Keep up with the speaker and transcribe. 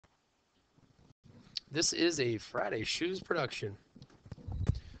This is a Friday Shoes production.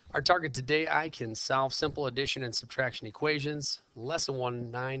 Our target today, I can solve simple addition and subtraction equations. Lesson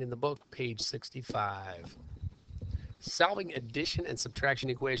 1-9 in the book, page 65. Solving addition and subtraction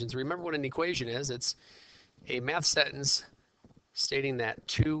equations. Remember what an equation is. It's a math sentence stating that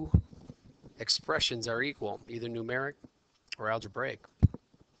two expressions are equal, either numeric or algebraic.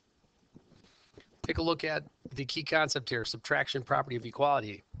 Take a look at the key concept here, subtraction property of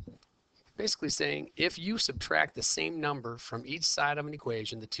equality. Basically saying if you subtract the same number from each side of an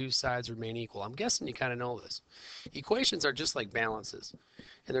equation, the two sides remain equal. I'm guessing you kind of know this. Equations are just like balances.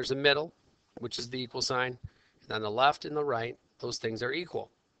 And there's a middle, which is the equal sign. And on the left and the right, those things are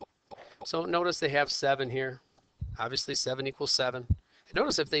equal. So notice they have 7 here. Obviously 7 equals 7. And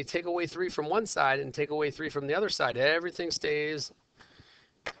notice if they take away 3 from one side and take away 3 from the other side, everything stays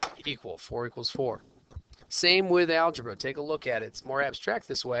equal. 4 equals 4. Same with algebra. Take a look at it. It's more abstract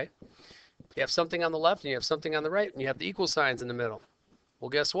this way. You have something on the left and you have something on the right and you have the equal signs in the middle. Well,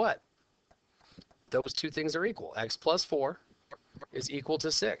 guess what? Those two things are equal. X plus 4 is equal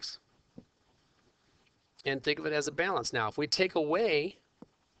to 6. And think of it as a balance. Now, if we take away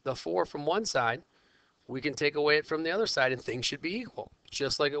the 4 from one side, we can take away it from the other side and things should be equal,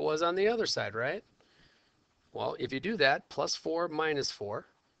 just like it was on the other side, right? Well, if you do that, plus 4 minus 4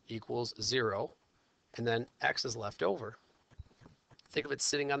 equals 0, and then x is left over. Think of it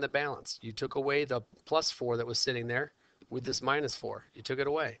sitting on the balance. You took away the plus 4 that was sitting there with this minus 4. You took it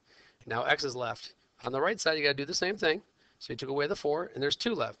away. Now x is left. On the right side, you got to do the same thing. So you took away the 4, and there's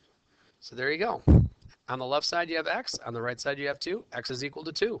 2 left. So there you go. On the left side, you have x. On the right side, you have 2. X is equal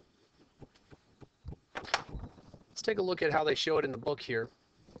to 2. Let's take a look at how they show it in the book here.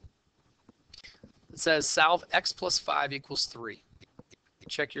 It says solve x plus 5 equals 3.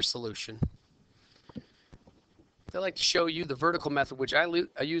 Check your solution. They like to show you the vertical method, which I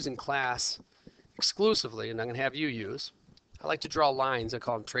use in class exclusively, and I'm going to have you use. I like to draw lines. I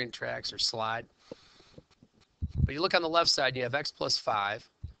call them train tracks or slide. But you look on the left side, you have x plus 5.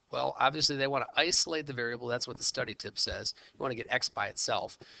 Well, obviously they want to isolate the variable. That's what the study tip says. You want to get x by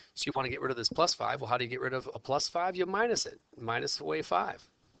itself. So you want to get rid of this plus 5. Well, how do you get rid of a plus 5? You minus it. Minus away 5.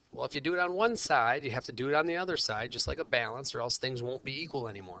 Well, if you do it on one side, you have to do it on the other side, just like a balance, or else things won't be equal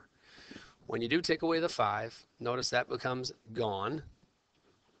anymore. When you do take away the 5, notice that becomes gone.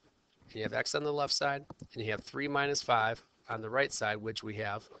 You have x on the left side, and you have 3 minus 5 on the right side, which we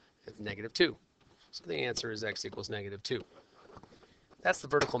have negative 2. So the answer is x equals negative 2. That's the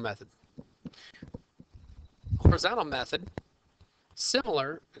vertical method. Horizontal method,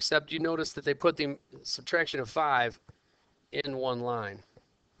 similar, except you notice that they put the subtraction of 5 in one line.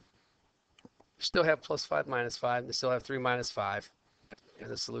 You still have plus 5 minus 5. They still have 3 minus 5. And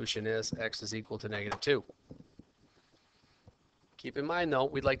the solution is x is equal to negative 2. Keep in mind, though,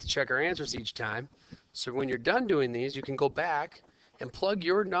 we'd like to check our answers each time. So when you're done doing these, you can go back and plug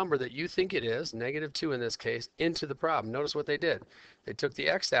your number that you think it is, negative 2 in this case, into the problem. Notice what they did. They took the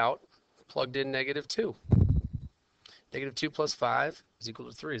x out, plugged in negative 2. Negative 2 plus 5 is equal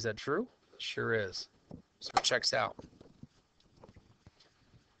to 3. Is that true? Sure is. So it checks out.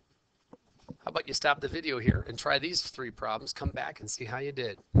 How about you stop the video here and try these 3 problems, come back and see how you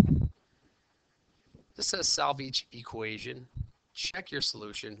did. This says solve each equation. Check your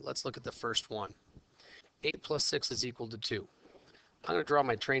solution. Let's look at the first one. 8 plus 6 is equal to 2. I'm going to draw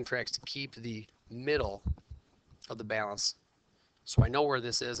my train tracks to keep the middle of the balance so I know where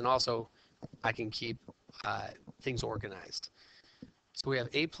this is, and also I can keep things organized. So we have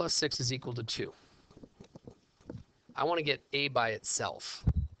 8 plus 6 is equal to 2. I want to get a by itself.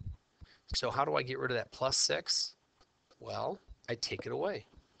 So how do I get rid of that plus 6? Well, I take it away.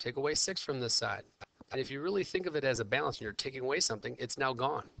 Take away 6 from this side. And if you really think of it as a balance and you're taking away something, it's now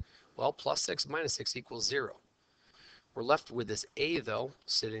gone. Well, plus 6 minus 6 equals 0. We're left with this a, though,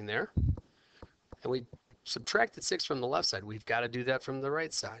 sitting there. And we subtracted 6 from the left side. We've got to do that from the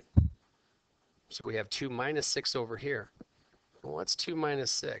right side. So we have 2 minus 6 over here. Well, what's 2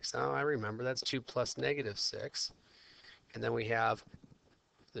 minus 6? Oh, I remember. That's 2 plus negative 6. And then we have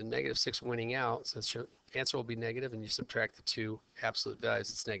the negative 6 winning out, so the answer will be negative, and you subtract the 2 absolute values,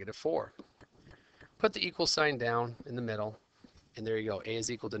 it's negative 4. Put the equal sign down in the middle, and there you go. A is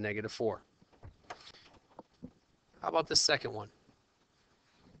equal to negative 4. How about the second one?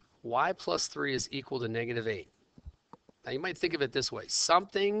 Y plus 3 is equal to negative 8. Now you might think of it this way.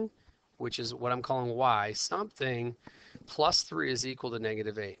 Something, which is what I'm calling y, something plus 3 is equal to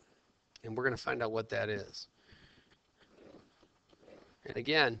negative 8. And we're going to find out what that is. And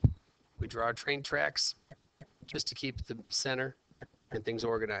again, we draw our train tracks just to keep the center and things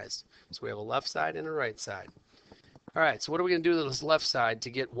organized. So we have a left side and a right side. All right, so what are we going to do to this left side to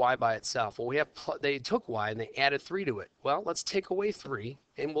get y by itself? Well, they took y and they added 3 to it. Well, let's take away 3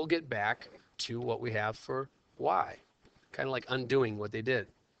 and we'll get back to what we have for y. Kind of like undoing what they did.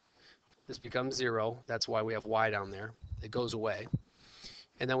 This becomes 0. That's why we have y down there. It goes away.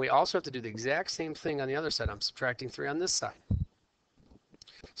 And then we also have to do the exact same thing on the other side. I'm subtracting 3 on this side.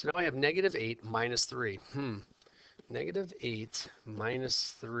 So now I have negative 8 minus 3. Negative 8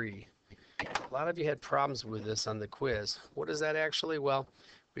 minus 3. A lot of you had problems with this on the quiz. What is that actually? Well,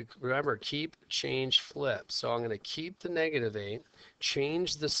 remember, keep, change, flip. So I'm going to keep the negative 8,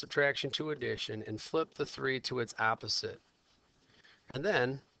 change the subtraction to addition, and flip the 3 to its opposite. And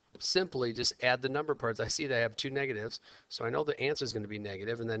then simply just add the number parts. I see that I have 2 negatives, so I know the answer is going to be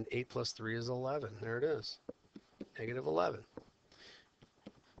negative, and then 8 plus 3 is 11. There it is, negative 11.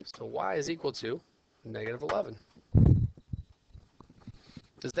 So y is equal to negative 11.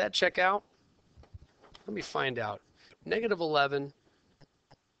 Does that check out? Let me find out. Negative 11,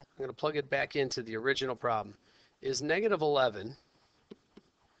 I'm going to plug it back into the original problem. Is negative 11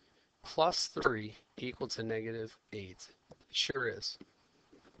 plus 3 equal to negative 8? It sure is.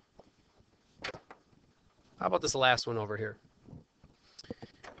 How about this last one over here?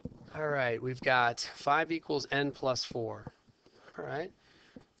 All right, we've got 5 equals n plus 4. All right.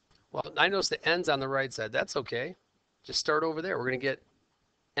 Well, I notice the n's on the right side. That's okay. Just start over there. We're going to get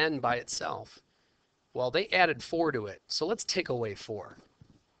n by itself. Well, they added 4 to it, so let's take away 4.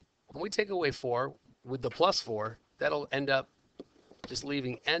 When we take away 4 with the plus 4, that'll end up just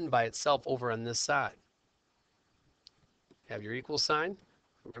leaving n by itself over on this side. Have your equal sign.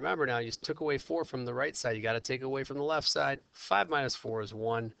 Remember now, you took away 4 from the right side. You got to take away from the left side. 5 minus 4 is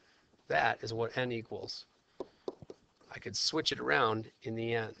 1. That is what n equals. I could switch it around in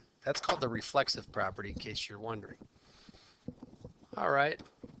the end. That's called the reflexive property, in case you're wondering. All right.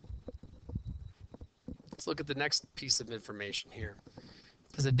 Let's look at the next piece of information here.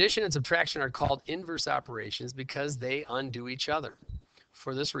 Because addition and subtraction are called inverse operations because they undo each other.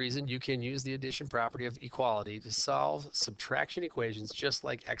 For this reason, you can use the addition property of equality to solve subtraction equations just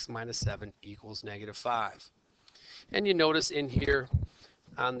like x minus 7 equals negative 5. And you notice in here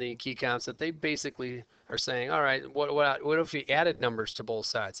on the key concept, they basically are saying, all right, what if we added numbers to both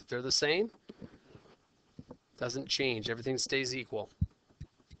sides? If they're the same, doesn't change. Everything stays equal.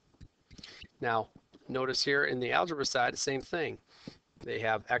 Now, notice here in the algebra side, the same thing. They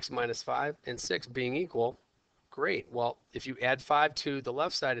have x minus 5 and 6 being equal. Great. Well, if you add 5 to the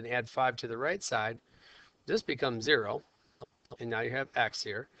left side and add 5 to the right side, this becomes 0. And now you have x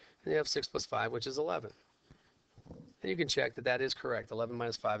here. And you have 6 plus 5, which is 11. And you can check that that is correct. 11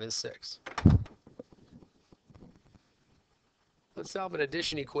 minus 5 is 6. Let's solve an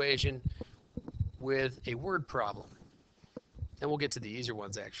addition equation with a word problem. And we'll get to the easier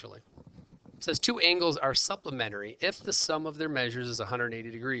ones, actually. It says 2 angles are supplementary if the sum of their measures is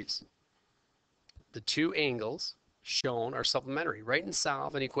 180 degrees. The 2 angles shown are supplementary. Write and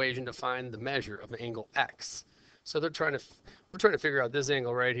solve an equation to find the measure of an angle x. So we're trying to figure out this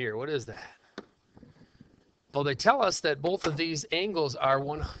angle right here. What is that? Well, they tell us that both of these angles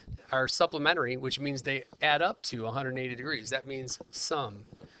are supplementary, which means they add up to 180 degrees. That means sum.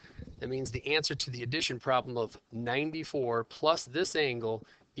 That means the answer to the addition problem of 94 plus this angle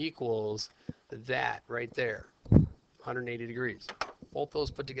equals that right there, 180 degrees. Both those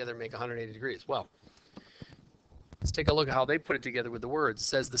put together make 180 degrees. Well, let's take a look at how they put it together with the words. It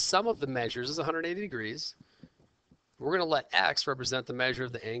says the sum of the measures is 180 degrees. We're going to let x represent the measure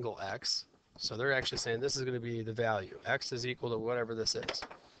of the angle x. So they're actually saying this is going to be the value. X is equal to whatever this is.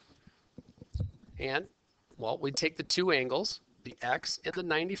 And, well, we take the 2 angles, the x and the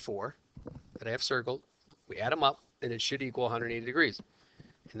 94 that I have circled. We add them up, and it should equal 180 degrees.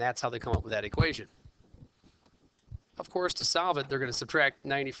 And that's how they come up with that equation. Of course, to solve it, they're going to subtract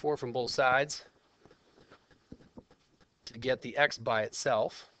 94 from both sides to get the x by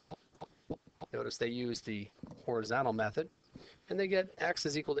itself. Notice they use the horizontal method, and they get x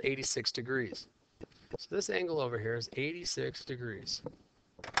is equal to 86 degrees. So this angle over here is 86 degrees.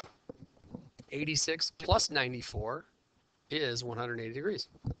 86 plus 94 is 180 degrees.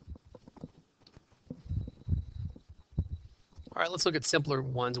 All right, let's look at simpler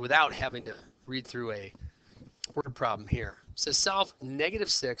ones without having to read through a word problem here. It says solve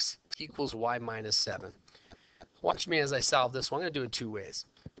negative 6 equals y minus 7. Watch me as I solve this one. I'm going to do it 2 ways.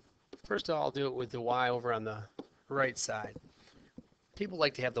 First of all, I'll do it with the y over on the right side. People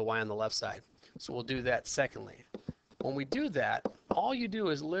like to have the y on the left side, so we'll do that secondly. When we do that, all you do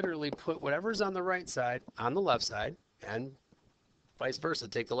is literally put whatever's on the right side on the left side, and vice versa.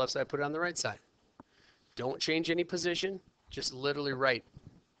 Take the left side, put it on the right side. Don't change any position. Just literally write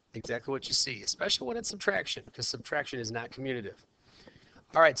exactly what you see, especially when it's subtraction, because subtraction is not commutative.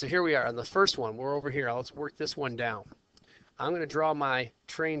 All right, so here we are on the first one. We're over here. Let's work this one down. I'm going to draw my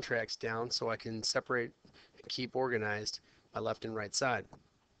train tracks down so I can separate and keep organized my left and right side.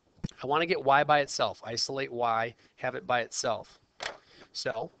 I want to get y by itself. Isolate y, have it by itself.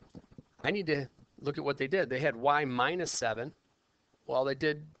 So I need to look at what they did. They had y minus 7. Well,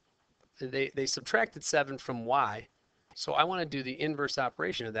 they subtracted 7 from y. So I want to do the inverse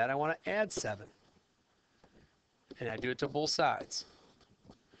operation of that. I want to add 7. And I do it to both sides.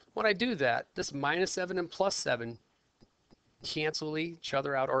 When I do that, this minus 7 and plus 7 cancel each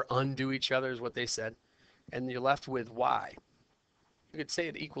other out, or undo each other is what they said. And you're left with y. You could say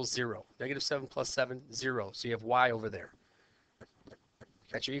it equals 0. Negative 7 plus 7, 0. So you have y over there.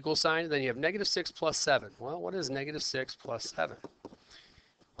 Got your equal sign, then you have negative 6 plus 7. Well, what is negative 6 plus 7? Well,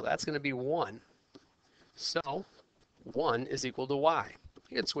 that's going to be 1. So 1 is equal to y.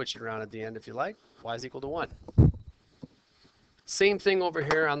 You can switch it around at the end if you like. Y is equal to 1. Same thing over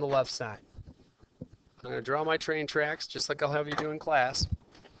here on the left side. I'm going to draw my train tracks just like I'll have you do in class.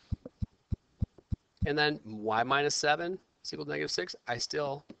 And then y minus 7 is equal to negative 6. I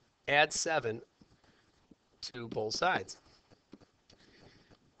still add 7 to both sides.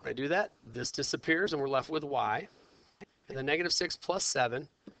 When I do that, this disappears and we're left with y. And then negative 6 plus 7,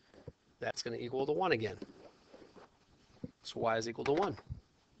 that's going to equal to 1 again. So y is equal to 1.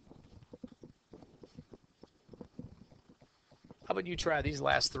 How about you try these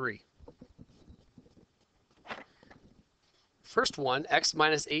last three? First one, x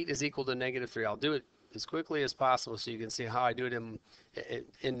minus 8 is equal to negative 3. I'll do it as quickly as possible so you can see how I do it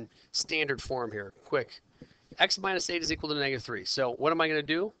in standard form here. Quick. X minus 8 is equal to negative 3. So what am I going to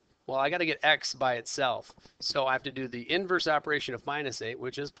do? Well, I got to get x by itself. So I have to do the inverse operation of minus 8,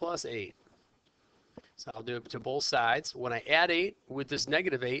 which is plus 8. So I'll do it to both sides. When I add 8 with this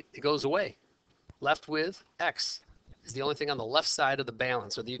negative 8, it goes away. Left with x is the only thing on the left side of the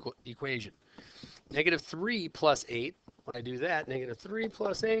balance, or the equation. Negative 3 plus 8. When I do that, negative 3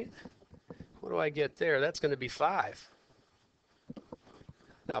 plus 8, what do I get there? That's going to be 5.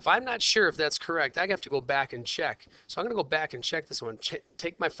 Now, if I'm not sure if that's correct, I have to go back and check. So I'm going to go back and check this one.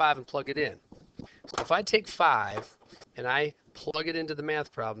 Take my 5 and plug it in. So if I take 5 and I plug it into the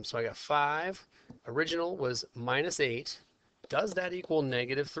math problem, so I got 5, original was minus 8. Does that equal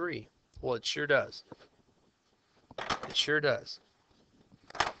negative 3? Well, it sure does. It sure does.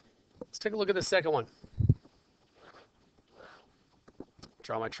 Let's take a look at the second one.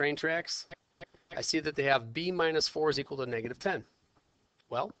 Draw my train tracks. I see that they have b minus 4 is equal to negative 10.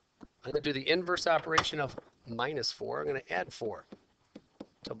 Well, I'm going to do the inverse operation of minus 4. I'm going to add 4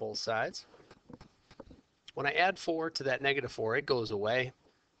 to both sides. When I add 4 to that negative 4, it goes away,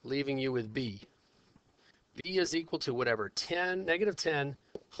 leaving you with b. b is equal to whatever negative 10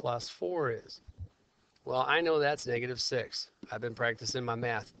 plus 4 is. Well, I know that's negative 6. I've been practicing my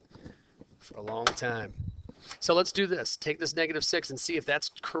math for a long time. So let's do this. Take this negative 6 and see if that's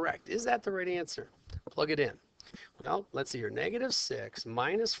correct. Is that the right answer? Plug it in. Well, let's see here. Negative 6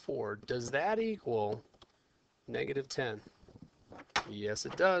 minus 4, does that equal negative 10? Yes,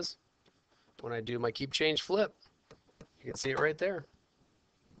 it does. When I do my keep change flip, you can see it right there.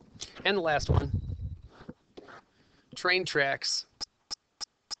 And the last one, train tracks.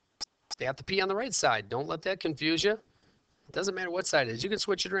 Stay at the P on the right side. Don't let that confuse you. It doesn't matter what side it is. You can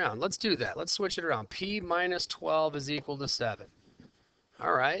switch it around. Let's do that. Let's switch it around. P minus 12 is equal to 7.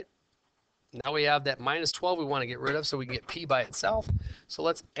 All right. Now we have that minus 12 we want to get rid of so we can get P by itself. So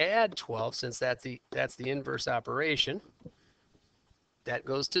let's add 12 since that's the inverse operation. That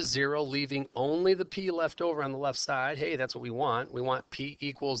goes to 0, leaving only the P left over on the left side. Hey, that's what we want. We want P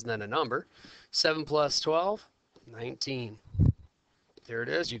equals and then a number. 7 plus 12, 19. There it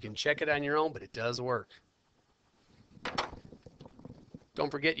is. You can check it on your own, but it does work. Don't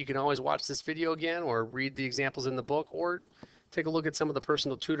forget, you can always watch this video again or read the examples in the book or take a look at some of the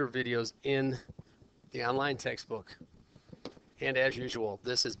personal tutor videos in the online textbook. And as usual,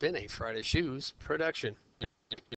 this has been a Friday Shoes production.